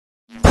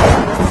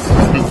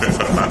The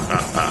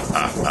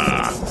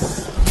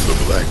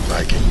Black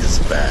Viking is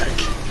back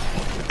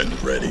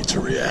and ready to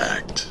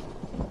react.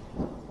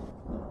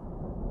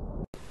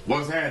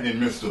 What's happening,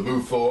 Mr.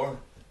 Luthor?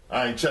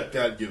 I ain't checked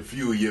out a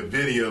few of your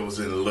videos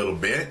in a little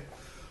bit,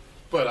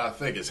 but I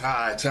think it's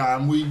high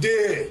time we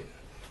did.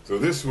 So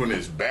this one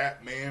is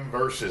Batman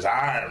versus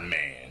Iron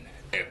Man.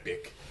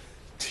 Epic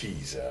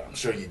teaser. I'm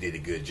sure you did a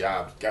good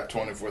job. Got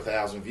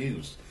 24,000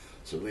 views.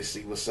 So let's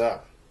see what's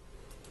up.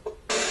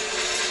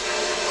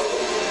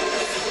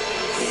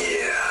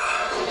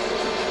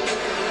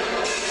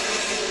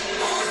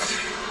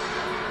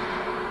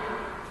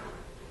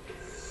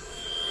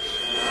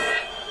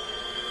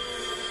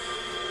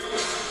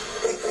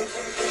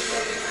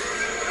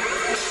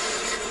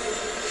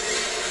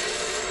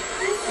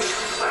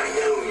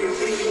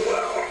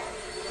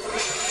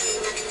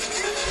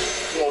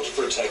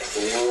 Protect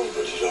the world,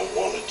 but you don't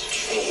want it to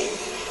change.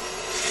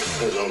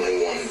 There's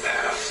only one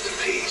path to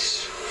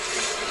peace.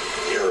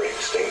 Your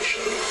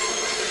extinction.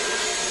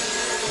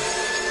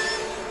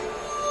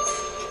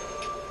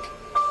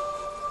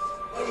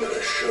 I'm going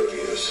to show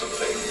you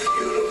something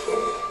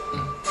beautiful.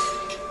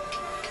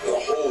 The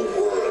whole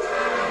world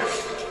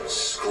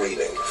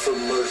screaming for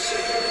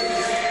mercy.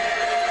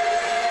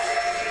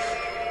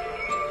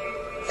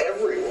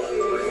 Everyone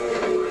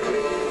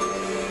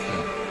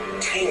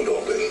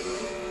tangled in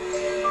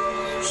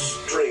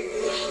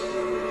strings.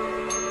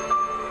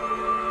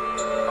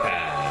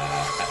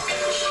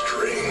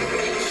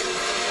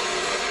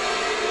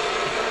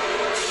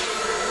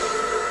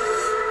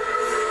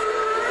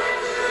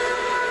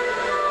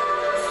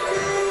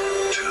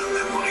 Turn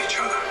them on each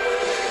other.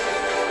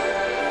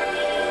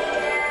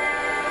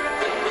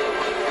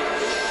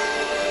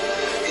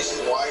 This is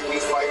why we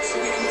fight, so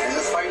we can end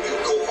the fight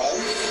and go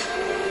home.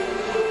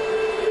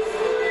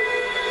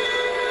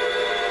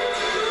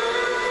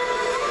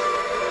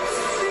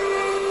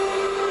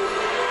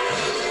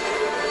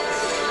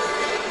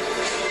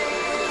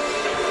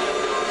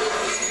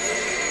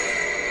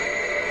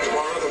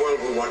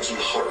 We'll watch some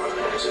horror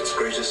as its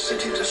greatest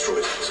city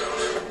destroys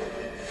itself.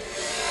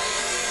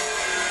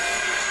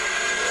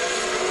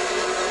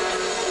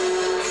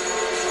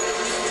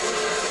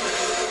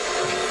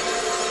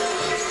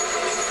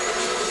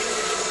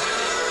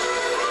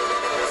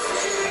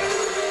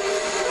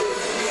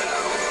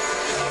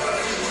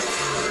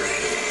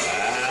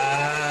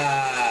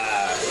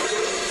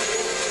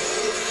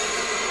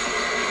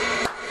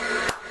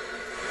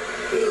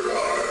 There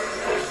are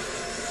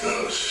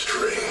no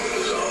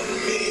strings on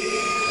me.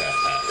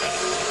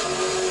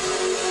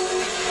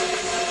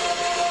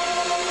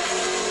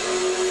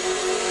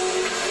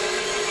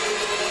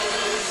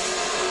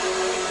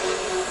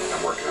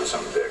 I'm working on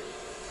something big.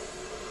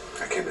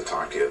 I came to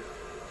talk to you.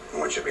 I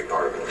want you to be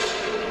part of it.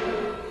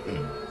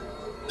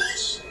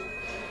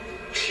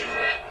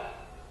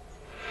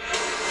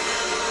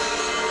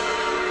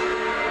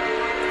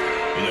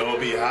 You know what'll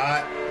be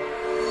hot?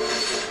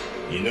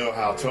 You know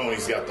how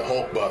Tony's got the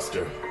Hulk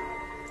Buster.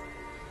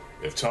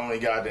 If Tony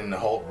got in the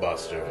Hulk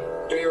Buster,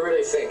 do you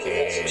really think he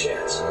has a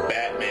chance?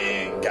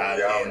 Batman got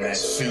in that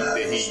suit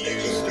that he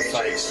used to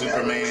fight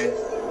Superman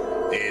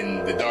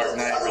in The Dark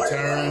Knight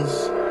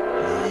Returns,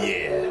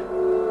 yeah,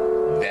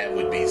 that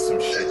would be some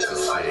shit to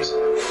see.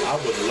 I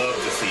would love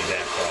to see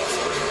that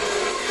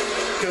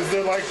crossover. Because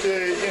they're like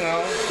the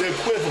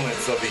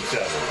equivalents of each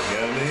other, you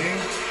know what I mean?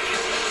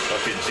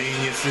 Fucking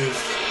geniuses.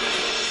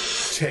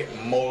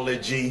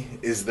 Technology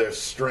is their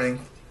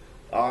strength.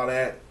 All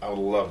that, I would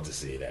love to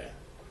see that.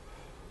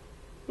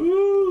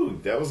 Ooh,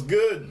 that was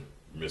good,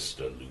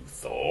 Mr.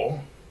 Luthor.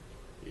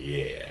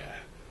 Yeah.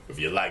 If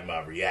you like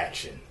my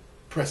reaction,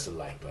 press the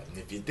like button.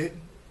 If you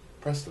didn't,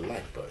 press the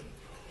like button.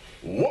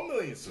 1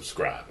 million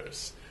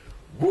subscribers.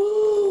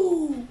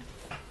 Woo!